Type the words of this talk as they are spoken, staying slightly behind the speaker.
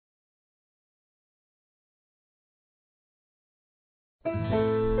By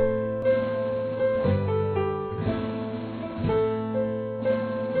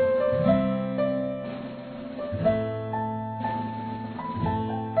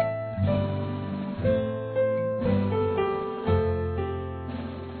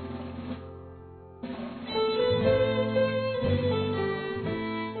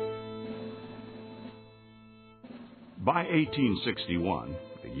 1861,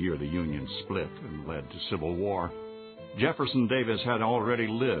 the year the Union split and led to Civil War, Jefferson Davis had already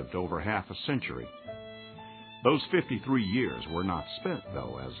lived over half a century. Those 53 years were not spent,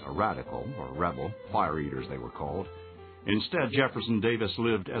 though, as a radical or rebel, fire eaters they were called. Instead, Jefferson Davis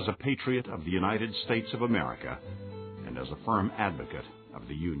lived as a patriot of the United States of America and as a firm advocate of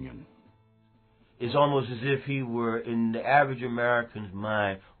the Union. It's almost as if he were, in the average American's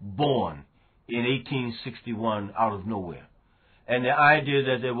mind, born in 1861 out of nowhere. And the idea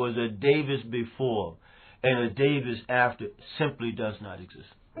that there was a Davis before and a Davis after simply does not exist.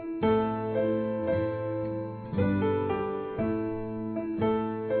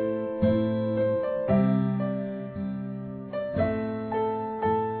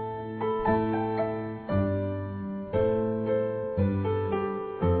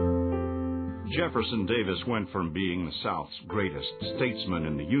 Jefferson Davis went from being the South's greatest statesman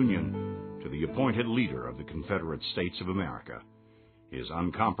in the Union to the appointed leader of the Confederate States of America. His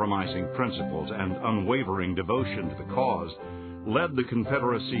uncompromising principles and unwavering devotion to the cause led the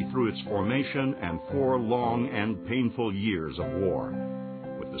Confederacy through its formation and 4 long and painful years of war.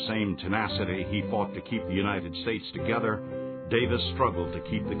 With the same tenacity he fought to keep the United States together, Davis struggled to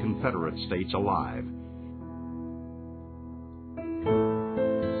keep the Confederate States alive.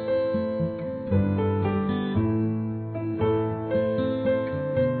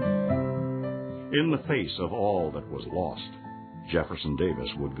 In the face of all that was lost, Jefferson Davis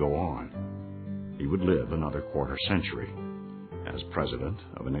would go on. He would live another quarter century as president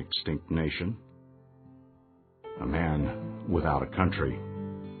of an extinct nation, a man without a country,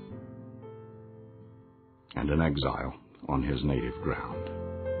 and an exile on his native ground.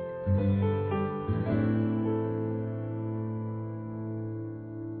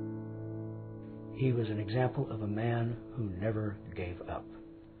 He was an example of a man who never gave up.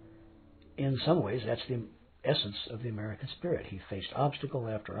 In some ways, that's the essence of the American spirit. He faced obstacle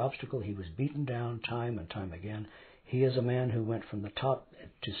after obstacle. He was beaten down time and time again. He is a man who went from the top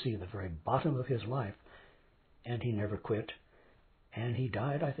to see the very bottom of his life, and he never quit. And he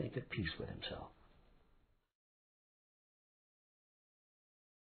died, I think, at peace with himself.